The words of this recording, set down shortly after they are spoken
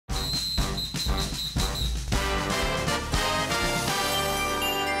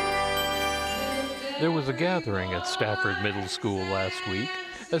There was a gathering at Stafford Middle School last week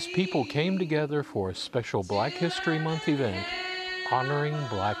as people came together for a special Black History Month event honoring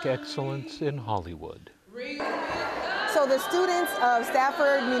Black excellence in Hollywood. So the students of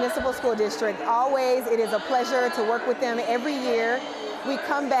Stafford Municipal School District, it is a pleasure to work with them every year. We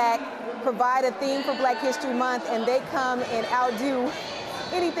come back, provide a theme for Black History Month, and they come and outdo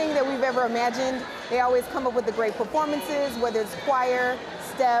anything that we've ever imagined. They always come up with the great performances, whether it's choir,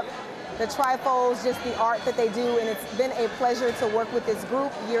 step, the trifolds, just the art that they do, and it's been a pleasure to work with this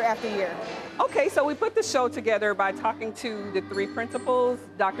group year after year. Okay, so we put the show together by talking to the three principals.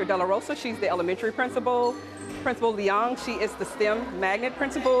 Dr. De La Rosa, she's the elementary principal. Principal Leong, she is the STEM magnet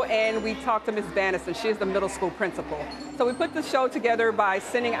principal, and we talked to Ms. Banniston, she is the middle school principal. So we put the show together by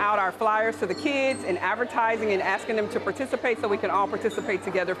sending out our flyers to the kids and advertising and asking them to participate so we can all participate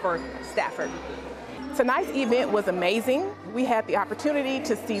together for Stafford. Tonight's event was amazing. We had the opportunity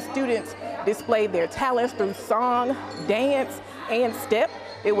to see students display their talents through song, dance, and step.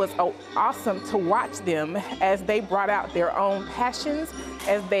 It was awesome to watch them as they brought out their own passions,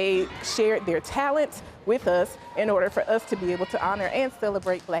 as they shared their talents with us in order for us to be able to honor and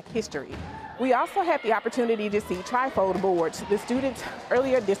celebrate Black history. We also had the opportunity to see trifold boards. The students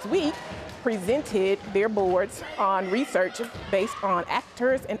earlier this week presented their boards on research based on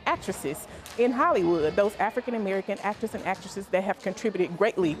actors and actresses in Hollywood, those African-American actors and actresses that have contributed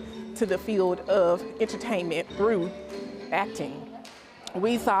greatly to the field of entertainment through acting.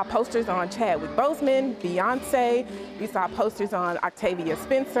 We saw posters on Chadwick Boseman, Beyonce. We saw posters on Octavia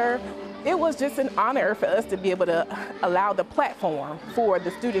Spencer. It was just an honor for us to be able to allow the platform for the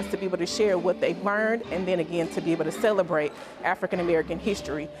students to be able to share what they've learned, and then again to be able to celebrate African-American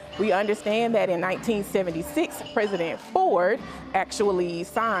history. We understand that in 1976, President Ford actually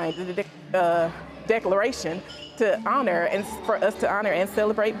signed the declaration to honor and for us to honor and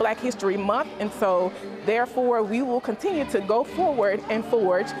celebrate Black History Month, and so therefore we will continue to go forward and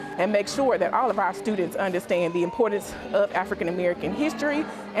forge and make sure that all of our students understand the importance of African American history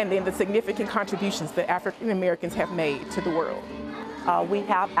and then the significant contributions that African Americans have made to the world. We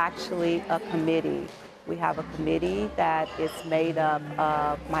have actually a committee. We have a committee that is made up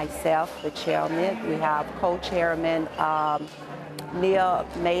of myself, the chairman. We have co-chairman Neil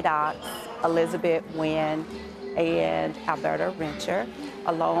Maddox, Elizabeth Wynn, and Alberta Rencher,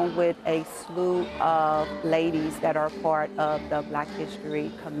 along with a slew of ladies that are part of the Black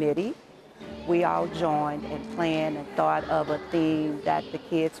History Committee. We all joined and planned and thought of a theme that the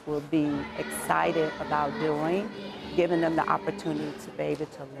kids will be excited about doing, giving them the opportunity to be able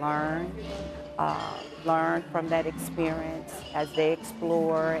to learn from that experience as they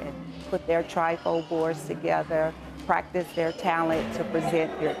explore and put their trifold boards together, practice their talent to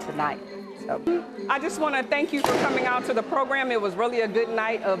present here tonight. I just want to thank you for coming out to the program. It was really a good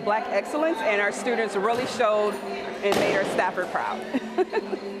night of Black excellence, and our students really showed and made our Stafford proud.